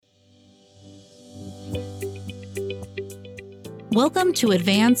Welcome to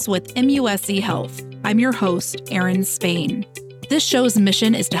Advance with MUSC Health. I'm your host, Erin Spain. This show's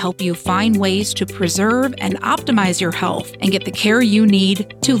mission is to help you find ways to preserve and optimize your health and get the care you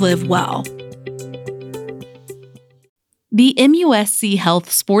need to live well. The MUSC Health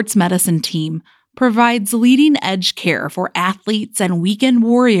Sports Medicine team provides leading-edge care for athletes and weekend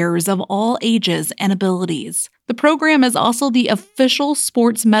warriors of all ages and abilities. The program is also the official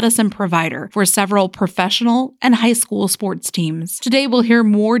sports medicine provider for several professional and high school sports teams. Today, we'll hear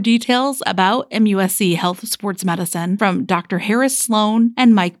more details about MUSC Health Sports Medicine from Dr. Harris Sloan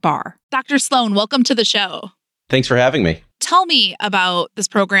and Mike Barr. Dr. Sloan, welcome to the show. Thanks for having me. Tell me about this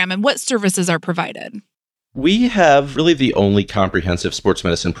program and what services are provided. We have really the only comprehensive sports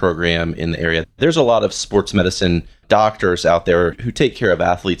medicine program in the area. There's a lot of sports medicine doctors out there who take care of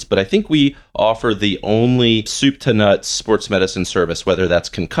athletes, but I think we offer the only soup to nuts sports medicine service, whether that's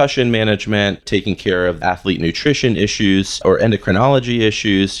concussion management, taking care of athlete nutrition issues, or endocrinology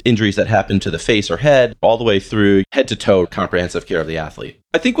issues, injuries that happen to the face or head, all the way through head to toe comprehensive care of the athlete.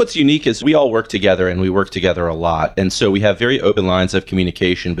 I think what's unique is we all work together and we work together a lot. And so we have very open lines of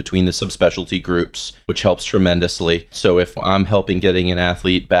communication between the subspecialty groups, which helps tremendously. So if I'm helping getting an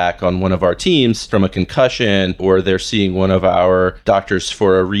athlete back on one of our teams from a concussion, or they're seeing one of our doctors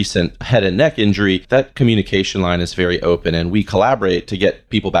for a recent head and neck injury, that communication line is very open and we collaborate to get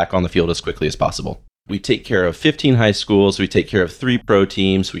people back on the field as quickly as possible. We take care of 15 high schools. We take care of 3 pro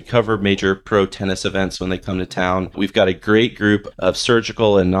teams. We cover major pro tennis events when they come to town. We've got a great group of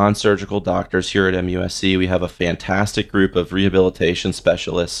surgical and non-surgical doctors here at MUSC. We have a fantastic group of rehabilitation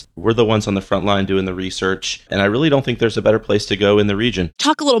specialists. We're the ones on the front line doing the research, and I really don't think there's a better place to go in the region.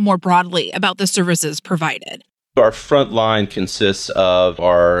 Talk a little more broadly about the services provided. Our front line consists of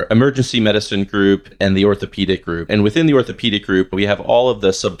our emergency medicine group and the orthopedic group. And within the orthopedic group, we have all of the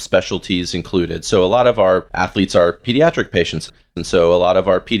subspecialties included. So a lot of our athletes are pediatric patients. And so a lot of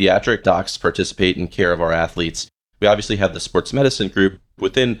our pediatric docs participate in care of our athletes. We obviously have the sports medicine group.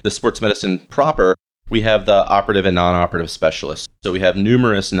 Within the sports medicine proper, we have the operative and non-operative specialists. So we have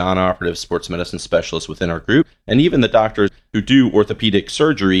numerous non-operative sports medicine specialists within our group. And even the doctors who do orthopedic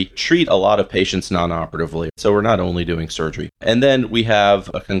surgery treat a lot of patients non-operatively. So we're not only doing surgery. And then we have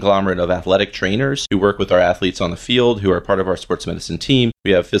a conglomerate of athletic trainers who work with our athletes on the field, who are part of our sports medicine team.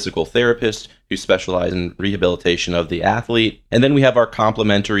 We have physical therapists who specialize in rehabilitation of the athlete. And then we have our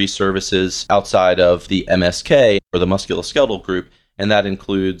complementary services outside of the MSK, or the musculoskeletal group. And that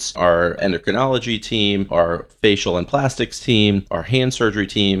includes our endocrinology team, our facial and plastics team, our hand surgery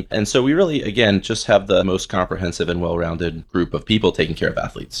team. And so we really, again, just have the most comprehensive and well-rounded group of people taking care of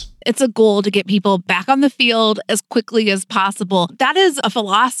athletes. It's a goal to get people back on the field as quickly as possible. That is a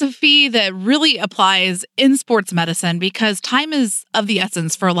philosophy that really applies in sports medicine because time is of the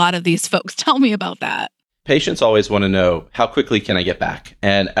essence for a lot of these folks. Tell me about that. Patients always want to know, how quickly can I get back?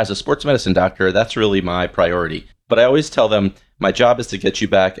 And as a sports medicine doctor, that's really my priority. But I always tell them, my job is to get you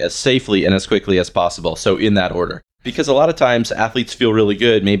back as safely and as quickly as possible. So in that order. Because a lot of times athletes feel really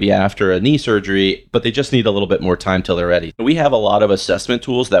good maybe after a knee surgery, but they just need a little bit more time till they're ready. We have a lot of assessment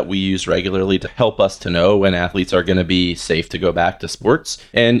tools that we use regularly to help us to know when athletes are going to be safe to go back to sports.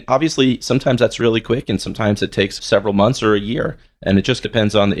 And obviously, sometimes that's really quick and sometimes it takes several months or a year. And it just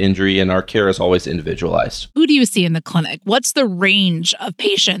depends on the injury, and our care is always individualized. Who do you see in the clinic? What's the range of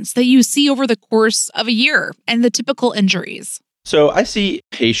patients that you see over the course of a year and the typical injuries? So I see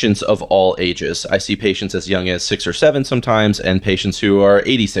patients of all ages. I see patients as young as 6 or 7 sometimes, and patients who are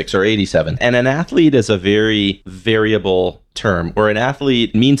 86 or 87. And an athlete is a very variable term, or an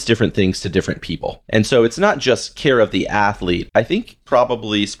athlete means different things to different people. And so it's not just care of the athlete. I think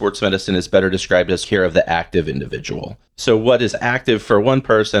probably sports medicine is better described as care of the active individual. So what is active for one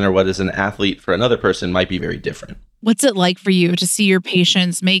person or what is an athlete for another person might be very different. What's it like for you to see your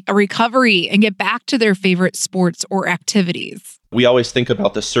patients make a recovery and get back to their favorite sports or activities? We always think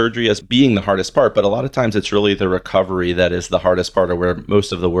about the surgery as being the hardest part, but a lot of times it's really the recovery that is the hardest part, or where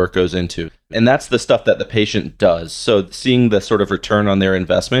most of the work goes into. And that's the stuff that the patient does. So seeing the sort of return on their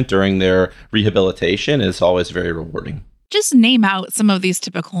investment during their rehabilitation is always very rewarding. Just name out some of these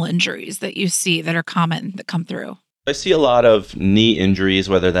typical injuries that you see that are common that come through. I see a lot of knee injuries,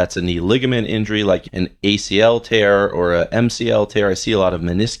 whether that's a knee ligament injury like an ACL tear or a MCL tear. I see a lot of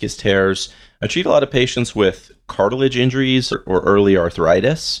meniscus tears. I treat a lot of patients with cartilage injuries or early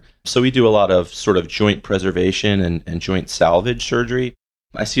arthritis. So we do a lot of sort of joint preservation and joint salvage surgery.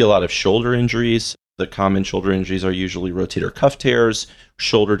 I see a lot of shoulder injuries. The common shoulder injuries are usually rotator cuff tears,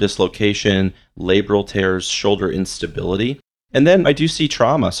 shoulder dislocation, labral tears, shoulder instability. And then I do see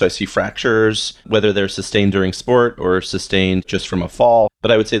trauma. So I see fractures, whether they're sustained during sport or sustained just from a fall.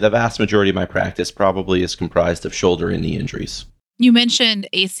 But I would say the vast majority of my practice probably is comprised of shoulder and knee injuries. You mentioned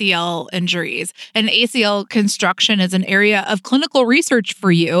ACL injuries, and ACL construction is an area of clinical research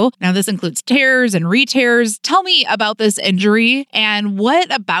for you. Now, this includes tears and re-tears. Tell me about this injury and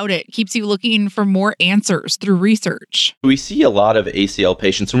what about it keeps you looking for more answers through research. We see a lot of ACL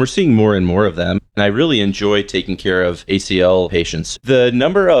patients, and we're seeing more and more of them. And I really enjoy taking care of ACL patients. The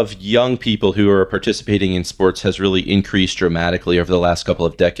number of young people who are participating in sports has really increased dramatically over the last couple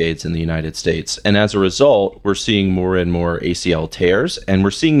of decades in the United States. And as a result, we're seeing more and more ACL tears, and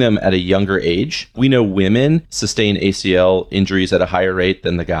we're seeing them at a younger age. We know women sustain ACL injuries at a higher rate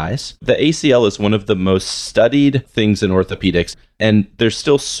than the guys. The ACL is one of the most studied things in orthopedics, and there's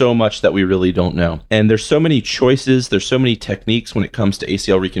still so much that we really don't know. And there's so many choices, there's so many techniques when it comes to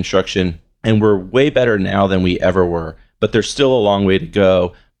ACL reconstruction, and we're way better now than we ever were. But there's still a long way to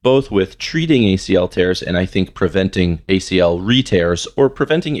go, both with treating ACL tears and I think preventing ACL re-tears or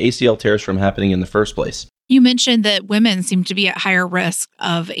preventing ACL tears from happening in the first place. You mentioned that women seem to be at higher risk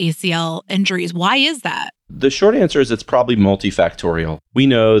of ACL injuries. Why is that? The short answer is it's probably multifactorial. We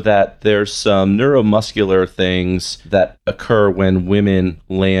know that there's some neuromuscular things that occur when women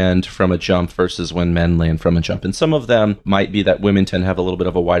land from a jump versus when men land from a jump. And some of them might be that women tend to have a little bit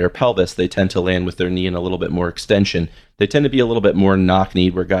of a wider pelvis. They tend to land with their knee in a little bit more extension. They tend to be a little bit more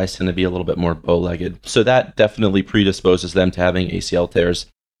knock-kneed, where guys tend to be a little bit more bow-legged. So that definitely predisposes them to having ACL tears.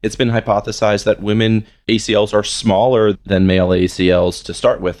 It's been hypothesized that women ACLs are smaller than male ACLs to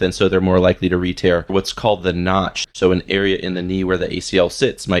start with, and so they're more likely to re-tear what's called the notch. So an area in the knee where the ACL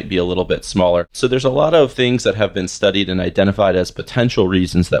sits might be a little bit smaller. So there's a lot of things that have been studied and identified as potential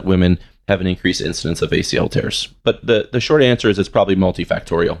reasons that women have an increased incidence of ACL tears. But the short answer is it's probably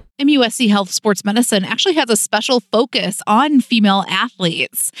multifactorial. MUSC Health Sports Medicine actually has a special focus on female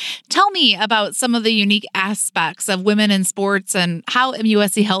athletes. Tell me about some of the unique aspects of women in sports and how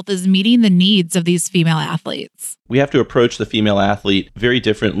MUSC Health is meeting the needs of these female athletes. We have to approach the female athlete very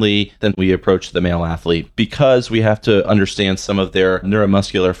differently than we approach the male athlete because we have to understand some of their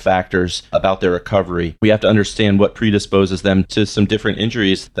neuromuscular factors about their recovery. We have to understand what predisposes them to some different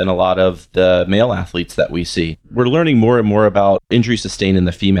injuries than a lot of the male athletes that we see. We're learning more and more about injuries sustained in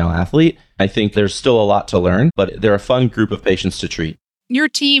the female athlete. I think there's still a lot to learn, but they're a fun group of patients to treat. Your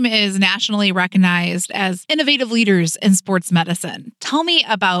team is nationally recognized as innovative leaders in sports medicine. Tell me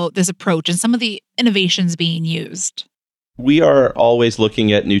about this approach and some of the innovations being used. We are always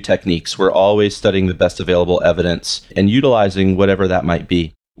looking at new techniques. We're always studying the best available evidence and utilizing whatever that might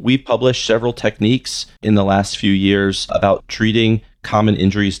be. We've published several techniques in the last few years about treating common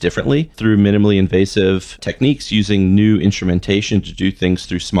injuries differently through minimally invasive techniques using new instrumentation to do things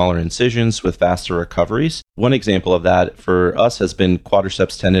through smaller incisions with faster recoveries. One example of that for us has been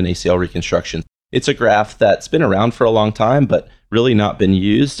quadriceps tendon ACL reconstruction. It's a graft that's been around for a long time, but really not been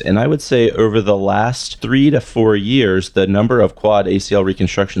used. And I would say over the last 3 to 4 years, the number of quad ACL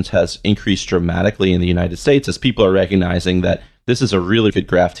reconstructions has increased dramatically in the United States as people are recognizing that this is a really good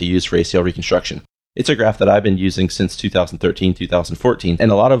graft to use for ACL reconstruction. It's a graft that I've been using since 2013, 2014.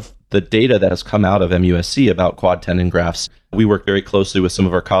 And a lot of the data that has come out of MUSC about quad tendon grafts, we work very closely with some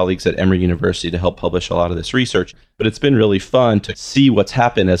of our colleagues at Emory University to help publish a lot of this research. But it's been really fun to see what's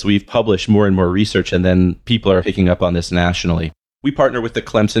happened as we've published more and more research, and then people are picking up on this nationally. We partner with the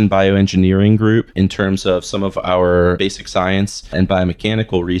Clemson Bioengineering Group in terms of some of our basic science and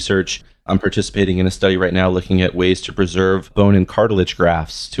biomechanical research. I'm participating in a study right now looking at ways to preserve bone and cartilage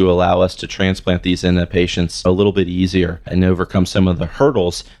grafts to allow us to transplant these into patients a little bit easier and overcome some of the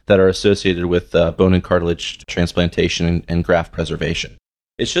hurdles that are associated with bone and cartilage transplantation and graft preservation.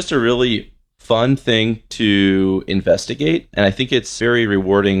 It's just a really fun thing to investigate, and I think it's very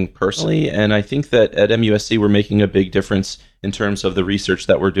rewarding personally, and I think that at MUSC we're making a big difference in terms of the research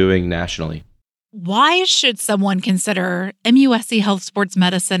that we're doing nationally. Why should someone consider MUSC Health Sports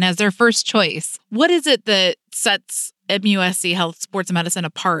Medicine as their first choice? What is it that sets MUSC Health Sports Medicine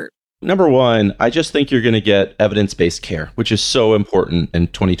apart? Number one, I just think you're going to get evidence-based care, which is so important in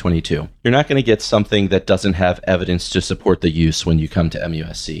 2022. You're not going to get something that doesn't have evidence to support the use when you come to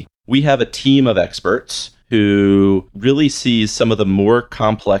MUSC. We have a team of experts who really sees some of the more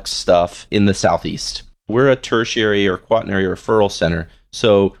complex stuff in the Southeast. We're a tertiary or quaternary referral center.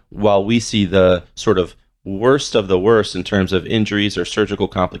 So while we see the sort of worst of the worst in terms of injuries or surgical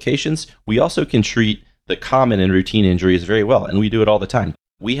complications, we also can treat the common and routine injuries very well, and we do it all the time.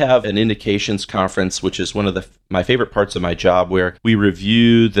 We have an indications conference, which is one of my favorite parts of my job, where we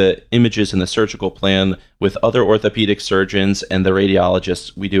review the images in the surgical plan with other orthopedic surgeons and the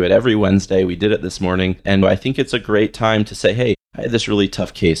radiologists. We do it every Wednesday. We did it this morning. And I think it's a great time to say, hey, I had this really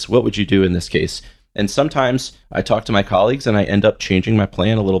tough case. What would you do in this case? And sometimes I talk to my colleagues and I end up changing my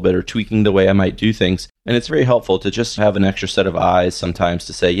plan a little bit or tweaking the way I might do things. And it's very helpful to just have an extra set of eyes sometimes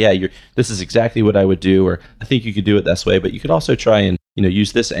to say, yeah, this is exactly what I would do, or I think you could do it this way, but you could also try and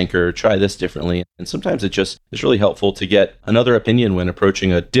use this anchor, or try this differently. And sometimes it just is really helpful to get another opinion when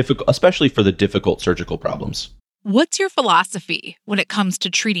approaching especially for the difficult surgical problems. What's your philosophy when it comes to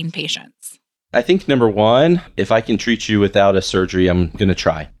treating patients? I think number one, if I can treat you without a surgery, I'm going to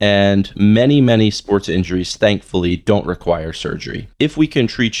try. And many, many sports injuries, thankfully, don't require surgery. If we can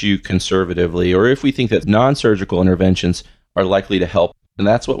treat you conservatively, or if we think that non-surgical interventions are likely to help, then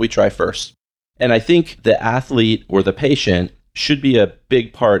that's what we try first. And I think the athlete or the patient should be a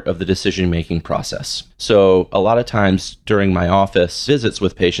big part of the decision-making process. So a lot of times during my office visits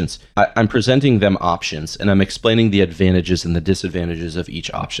with patients, I'm presenting them options and I'm explaining the advantages and the disadvantages of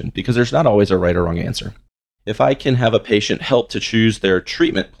each option because there's not always a right or wrong answer. If I can have a patient help to choose their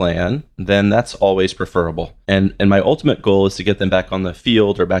treatment plan, then that's always preferable. And my ultimate goal is to get them back on the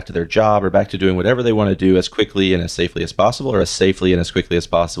field or back to their job or back to doing whatever they want to do as quickly and as safely as possible, or as safely and as quickly as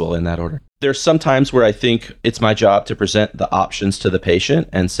possible in that order. There's some times where I think it's my job to present the options to the patient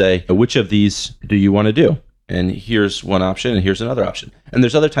and say, which of these do you want to do? And here's one option and here's another option. And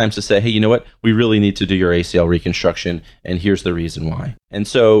there's other times to say, hey, you know what? We really need to do your ACL reconstruction and here's the reason why. And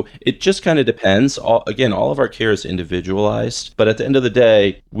so it just kind of depends. All of our care is individualized, but at the end of the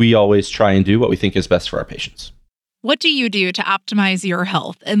day, we always try and do what we think is best for our patients. What do you do to optimize your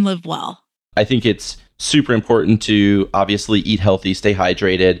health and live well? I think it's super important to obviously eat healthy, stay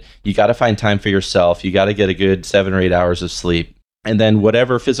hydrated. You got to find time for yourself. You got to get a good 7 or 8 hours of sleep. And then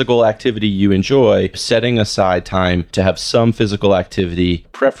whatever physical activity you enjoy, setting aside time to have some physical activity,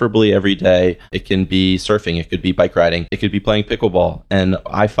 preferably every day. It can be surfing, it could be bike riding, it could be playing pickleball. And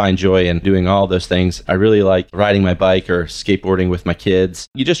I find joy in doing all those things. I really like riding my bike or skateboarding with my kids.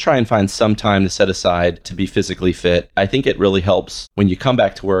 You just try and find some time to set aside to be physically fit. I think it really helps when you come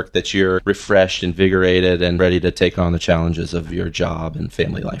back to work that you're refreshed, invigorated, and ready to take on the challenges of your job and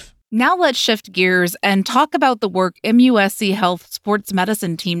family life. Now let's shift gears and talk about the work MUSC Health Sports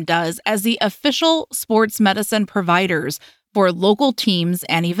Medicine Team does as the official sports medicine providers for local teams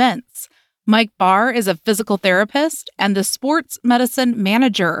and events. Mike Barr is a physical therapist and the sports medicine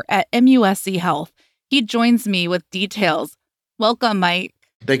manager at MUSC Health. He joins me with details. Welcome, Mike.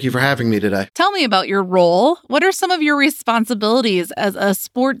 Thank you for having me today. Tell me about your role. What are some of your responsibilities as a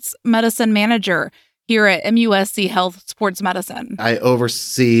sports medicine manager here at MUSC Health Sports Medicine? I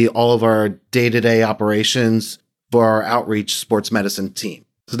oversee all of our day-to-day operations for our outreach sports medicine team.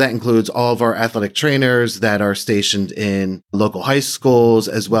 So that includes all of our athletic trainers that are stationed in local high schools,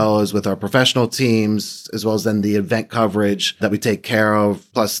 as well as with our professional teams, as well as then the event coverage that we take care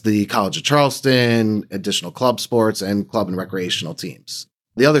of, plus the College of Charleston, additional club sports, and club and recreational teams.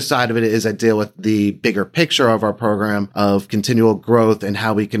 The other side of it is I deal with the bigger picture of our program of continual growth and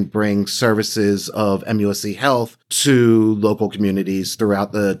how we can bring services of MUSC Health to local communities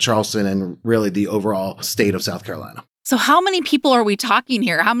throughout the Charleston and really the overall state of South Carolina. So how many people are we talking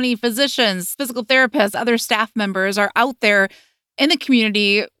here? How many physicians, physical therapists, other staff members are out there in the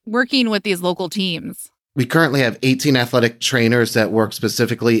community working with these local teams? We currently have 18 athletic trainers that work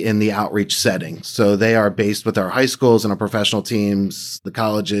specifically in the outreach setting. So they are based with our high schools and our professional teams, the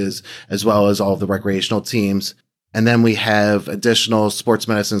colleges, as well as all of the recreational teams. And then we have additional sports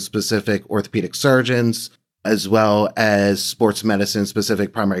medicine specific orthopedic surgeons, as well as sports medicine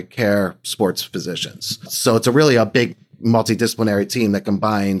specific primary care sports physicians. So it's a big multidisciplinary team that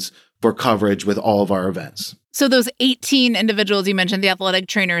combines for coverage with all of our events. So those 18 individuals you mentioned, the athletic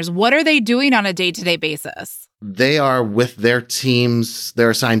trainers, what are they doing on a day-to-day basis? They are with their teams,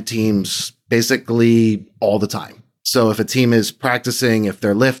 their assigned teams, basically all the time. So if a team is practicing, if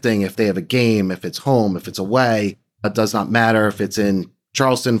they're lifting, if they have a game, if it's home, if it's away, it does not matter if it's in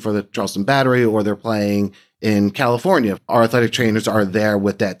Charleston for the Charleston Battery or they're playing in California. Our athletic trainers are there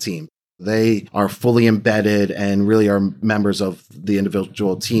with that team. They are fully embedded and really are members of the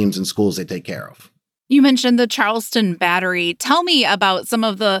individual teams and schools they take care of. You mentioned the Charleston Battery. Tell me about some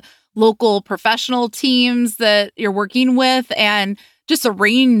of the local professional teams that you're working with and just a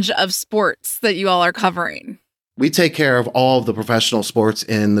range of sports that you all are covering. We take care of all of the professional sports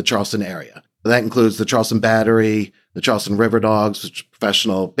in the Charleston area. That includes the Charleston Battery, the Charleston River Dogs, which is a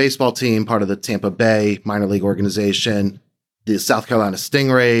professional baseball team, part of the Tampa Bay minor league organization, the South Carolina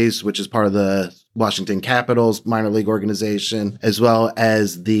Stingrays, which is part of the Washington Capitals minor league organization, as well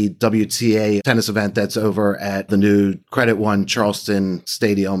as the WTA tennis event that's over at the new Credit One Charleston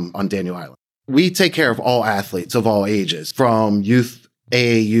Stadium on Daniel Island. We take care of all athletes of all ages, from youth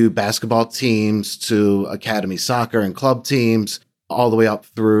AAU basketball teams to academy soccer and club teams, all the way up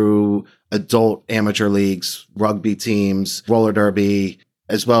through adult amateur leagues, rugby teams, roller derby,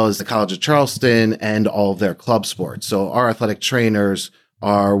 as well as the College of Charleston and all of their club sports. So our athletic trainers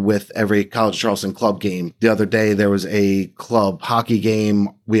are with every College of Charleston club game. The other day, there was a club hockey game.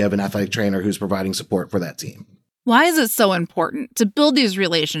 We have an athletic trainer who's providing support for that team. Why is it so important to build these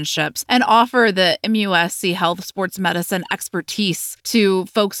relationships and offer the MUSC Health Sports Medicine expertise to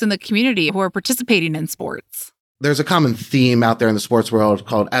folks in the community who are participating in sports? There's a common theme out there in the sports world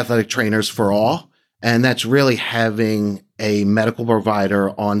called athletic trainers for all. And that's really having a medical provider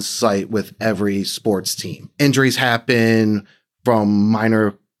on site with every sports team. Injuries happen from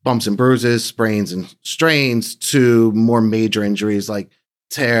minor bumps and bruises, sprains and strains, to more major injuries like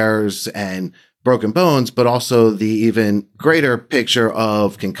tears and broken bones, but also the even greater picture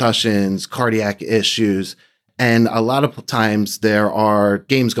of concussions, cardiac issues. And a lot of times there are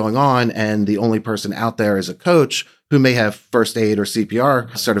games going on and the only person out there is a coach who may have first aid or CPR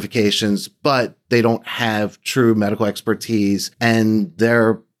certifications, but they don't have true medical expertise, and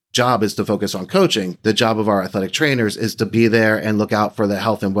their job is to focus on coaching. The job of our athletic trainers is to be there and look out for the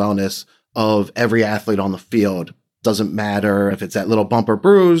health and wellness of every athlete on the field. Doesn't matter if it's that little bump or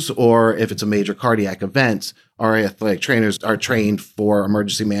bruise or if it's a major cardiac event. Our athletic trainers are trained for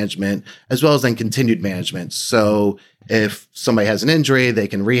emergency management as well as then continued management. So if somebody has an injury, they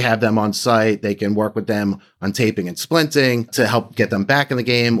can rehab them on site. They can work with them on taping and splinting to help get them back in the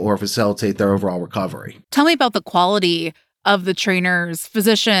game or facilitate their overall recovery. Tell me about the quality of the trainers,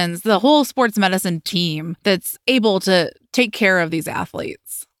 physicians, the whole sports medicine team that's able to take care of these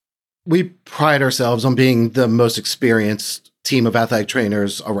athletes. We pride ourselves on being the most experienced team of athletic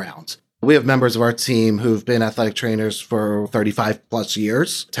trainers around. We have members of our team who've been athletic trainers for 35 plus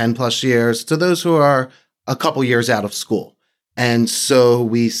years, 10 plus years, to those who are a couple years out of school. And so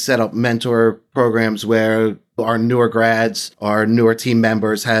we set up mentor programs where our newer grads, our newer team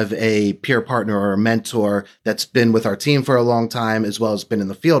members have a peer partner or a mentor that's been with our team for a long time, as well as been in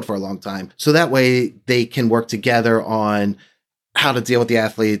the field for a long time. So that way they can work together on how to deal with the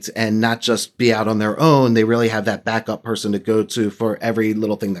athletes and not just be out on their own. They really have that backup person to go to for every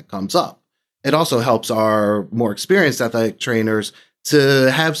little thing that comes up. It also helps our more experienced athletic trainers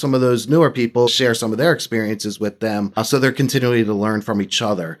to have some of those newer people share some of their experiences with them. So they're continuing to learn from each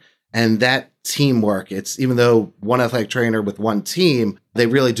other. And that teamwork, it's even though one athletic trainer with one team, they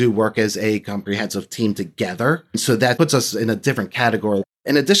really do work as a comprehensive team together. So that puts us in a different category.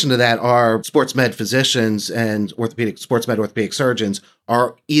 In addition to that, our sports med physicians and sports med orthopedic surgeons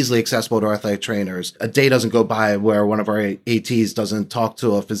are easily accessible to our athletic trainers. A day doesn't go by where one of our ATs doesn't talk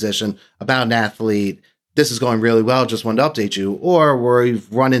to a physician about an athlete. This is going really well, just wanted to update you. Or where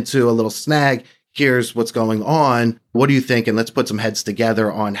we've run into a little snag, here's what's going on. What do you think? And let's put some heads together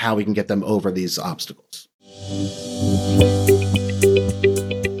on how we can get them over these obstacles.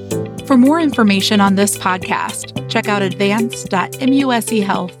 For more information on this podcast, check out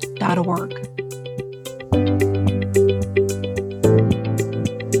advance.muschealth.org.